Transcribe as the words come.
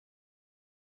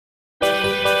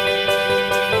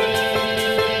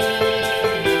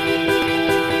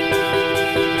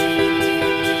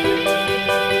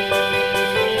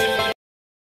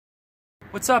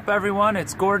What's up, everyone?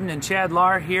 It's Gordon and Chad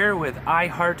Lahr here with I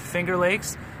Heart Finger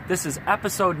Lakes. This is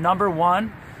episode number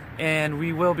 1, and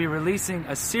we will be releasing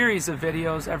a series of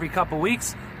videos every couple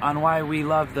weeks on why we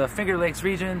love the Finger Lakes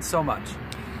region so much.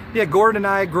 Yeah, Gordon and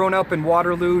I, grown up in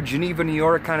Waterloo, Geneva, New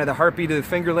York, kind of the heartbeat of the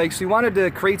Finger Lakes. We wanted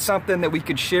to create something that we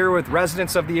could share with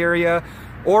residents of the area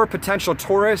or potential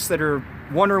tourists that are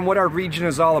wondering what our region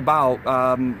is all about.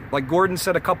 Like Gordon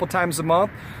said, a couple times a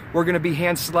month, we're going to be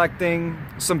hand selecting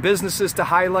some businesses to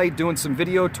highlight, doing some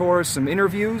video tours, some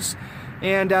interviews,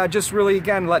 and just really,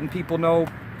 again, letting people know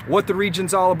what the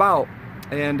region's all about.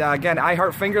 And again, I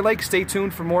Heart Finger Lakes, stay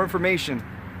tuned for more information.